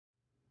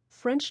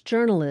French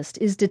journalist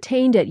is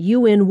detained at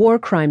UN War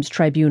Crimes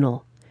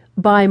Tribunal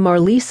by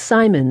Marlise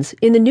Simons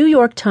in the New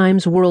York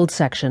Times World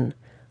section.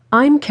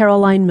 I'm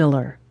Caroline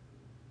Miller.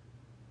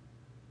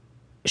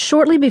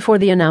 Shortly before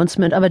the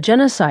announcement of a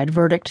genocide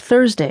verdict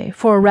Thursday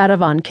for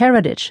Radovan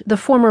Karadzic, the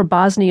former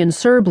Bosnian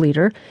Serb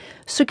leader,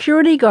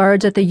 security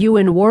guards at the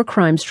UN War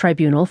Crimes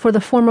Tribunal for the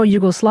former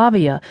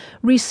Yugoslavia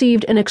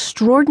received an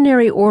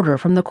extraordinary order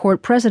from the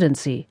court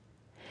presidency.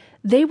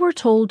 They were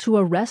told to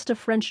arrest a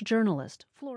French journalist.